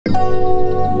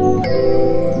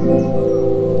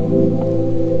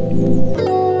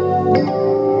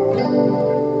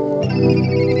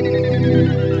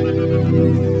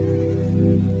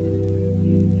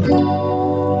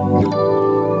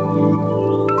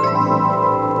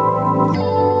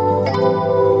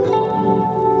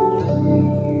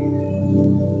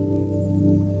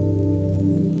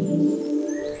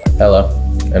Hello,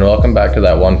 and welcome back to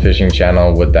that one fishing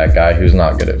channel with that guy who's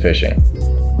not good at fishing.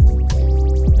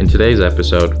 In today's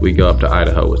episode, we go up to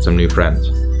Idaho with some new friends.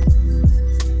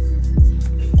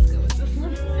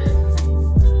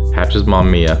 Hatch's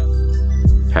mom Mia,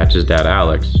 Hatch's dad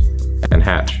Alex, and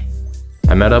Hatch.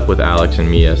 I met up with Alex and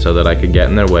Mia so that I could get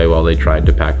in their way while they tried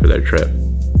to pack for their trip.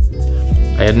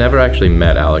 I had never actually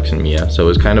met Alex and Mia, so it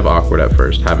was kind of awkward at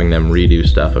first having them redo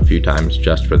stuff a few times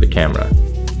just for the camera.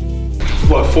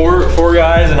 What, four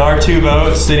guys in our two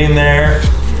boats sitting there,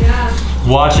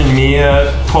 watching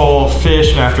Mia pull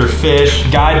fish after fish,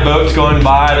 guide boats going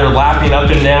by, they're lapping up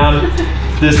and down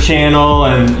this channel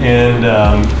and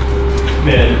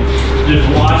just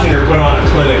watching her put on a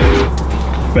clinic.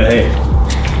 But hey,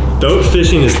 boat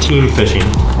fishing is team fishing.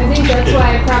 I think that's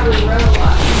why I probably rode a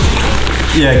lot.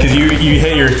 Yeah, because you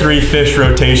hit your 3 fish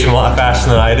rotation a lot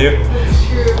faster than I do. That's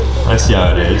true. I see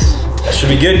how it is. Should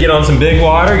be good, get on some big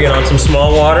water, get on some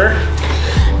small water.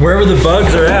 Wherever the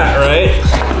bugs are at, right?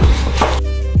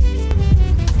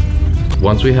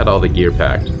 Once we had all the gear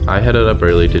packed, I headed up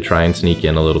early to try and sneak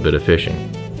in a little bit of fishing.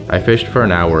 I fished for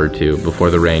an hour or two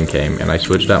before the rain came, and I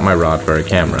switched out my rod for a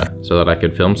camera so that I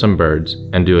could film some birds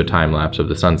and do a time lapse of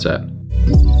the sunset.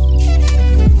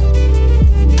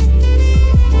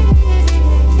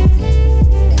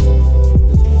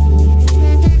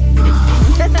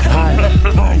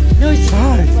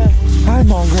 Hi,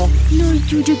 mongrel.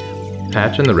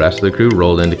 Hatch and the rest of the crew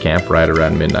rolled into camp right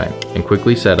around midnight and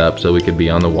quickly set up so we could be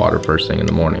on the water first thing in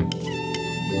the morning.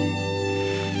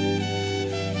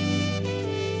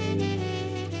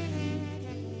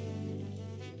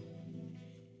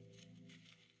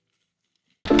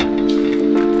 I'm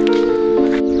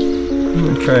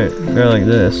gonna try it go like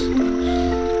this.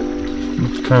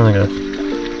 It's kind of like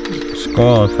a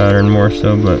squall pattern more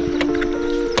so, but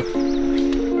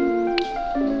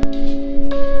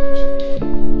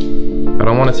I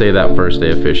don't want to say that first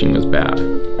day of fishing was bad,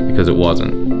 because it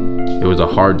wasn't. It was a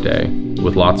hard day,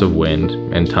 with lots of wind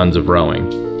and tons of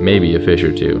rowing, maybe a fish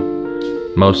or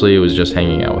two. Mostly it was just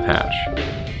hanging out with Hatch.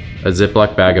 A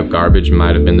Ziploc bag of garbage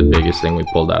might have been the biggest thing we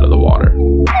pulled out of the water.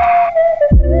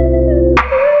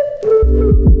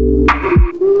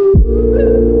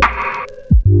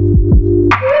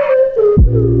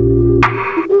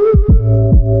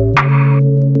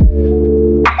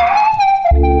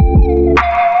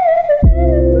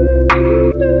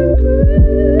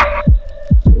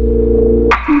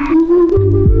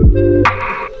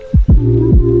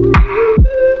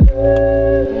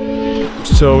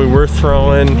 So we were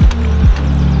throwing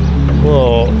a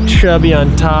little chubby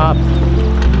on top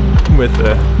with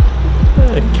a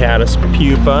caddis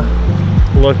pupa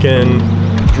looking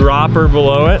dropper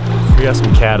below it. We got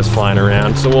some caddis flying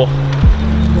around, so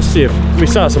we'll see if we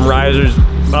saw some risers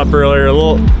up earlier, a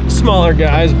little smaller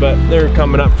guys, but they're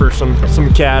coming up for some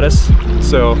caddis.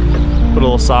 So put a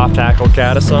little soft tackle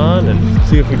caddis on and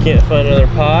see if we can't find another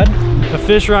pod. A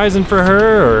fish rising for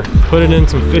her, or put it in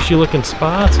some fishy looking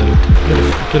spots and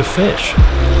get a fish.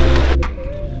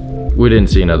 We didn't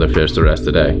see another fish the rest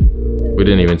of the day. We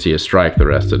didn't even see a strike the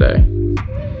rest of the day.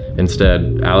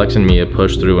 Instead, Alex and Mia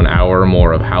pushed through an hour or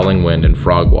more of howling wind and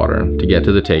frog water to get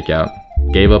to the takeout,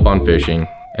 gave up on fishing,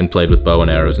 and played with bow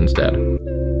and arrows instead.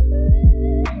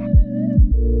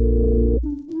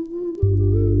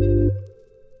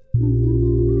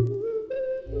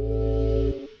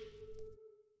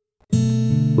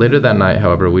 Later that night,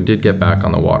 however, we did get back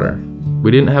on the water.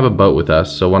 We didn't have a boat with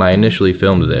us, so when I initially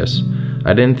filmed this,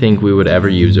 I didn't think we would ever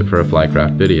use it for a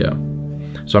Flycraft video.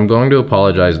 So I'm going to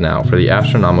apologize now for the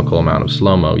astronomical amount of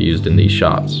slow-mo used in these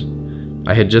shots.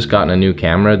 I had just gotten a new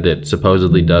camera that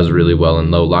supposedly does really well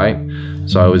in low light,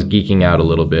 so I was geeking out a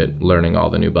little bit, learning all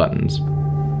the new buttons.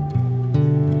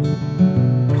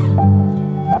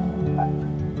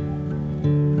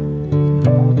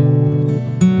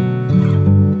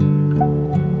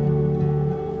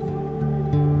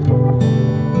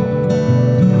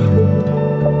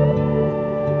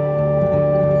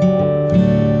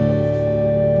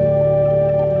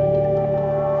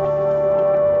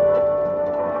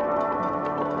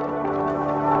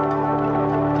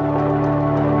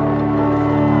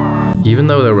 Even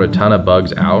though there were a ton of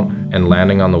bugs out and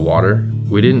landing on the water,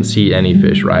 we didn't see any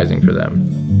fish rising for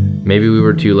them. Maybe we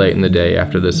were too late in the day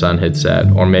after the sun had set,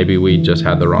 or maybe we just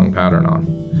had the wrong pattern on.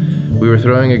 We were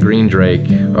throwing a green drake,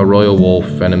 a royal wolf,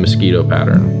 and a mosquito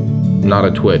pattern. Not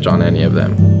a twitch on any of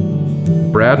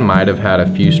them. Brad might have had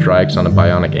a few strikes on a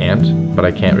bionic ant, but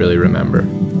I can't really remember.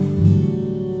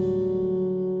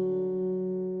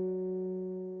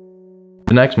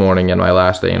 The next morning and my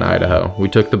last day in Idaho, we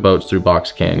took the boats through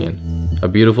Box Canyon, a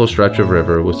beautiful stretch of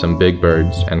river with some big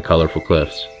birds and colorful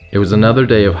cliffs. It was another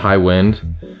day of high wind,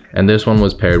 and this one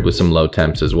was paired with some low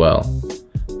temps as well.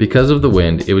 Because of the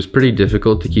wind, it was pretty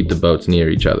difficult to keep the boats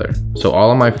near each other, so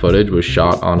all of my footage was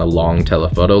shot on a long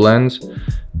telephoto lens.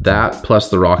 That plus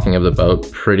the rocking of the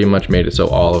boat pretty much made it so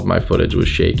all of my footage was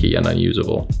shaky and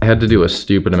unusable. I had to do a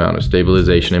stupid amount of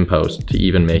stabilization in post to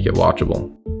even make it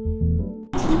watchable.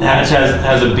 Hatch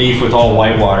has a beef with all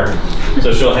whitewater.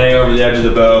 So she'll hang over the edge of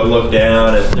the boat, look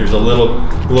down, and there's a little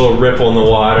ripple in the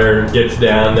water, gets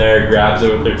down there, grabs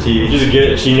it with her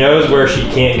teeth. She knows where she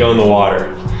can't go in the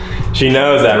water. She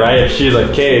knows that, right? If she's like,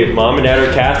 okay, mom and dad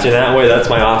are casting that way, that's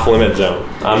my off limit zone.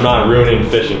 I'm not ruining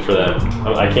fishing for them.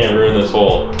 I can't ruin this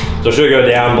hole. So she'll go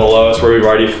down below us where we've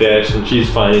already fished, and she's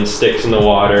finding sticks in the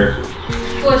water.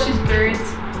 Flushes birds.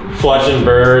 Flushing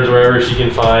birds wherever she can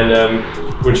find them.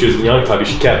 When she was a young puppy,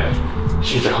 she's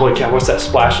like, holy cow, what's that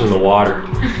splashing in the water?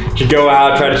 She'd go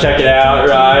out, try to check it out,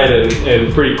 right?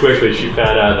 And pretty quickly she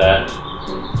found out that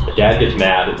my dad gets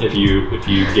mad if you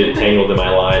get tangled in my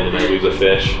line and I lose a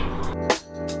fish.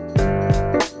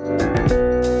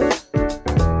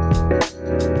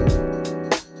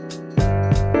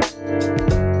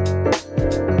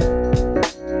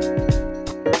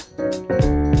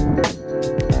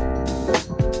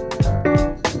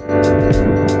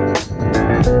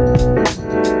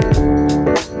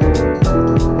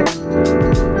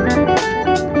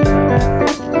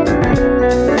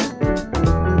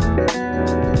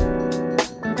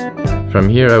 From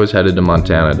here, I was headed to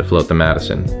Montana to float the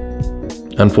Madison.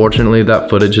 Unfortunately, that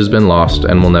footage has been lost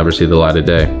and will never see the light of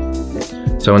day.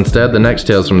 So instead, the next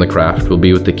tales from the craft will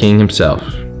be with the king himself,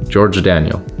 George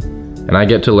Daniel, and I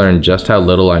get to learn just how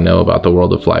little I know about the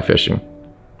world of fly fishing.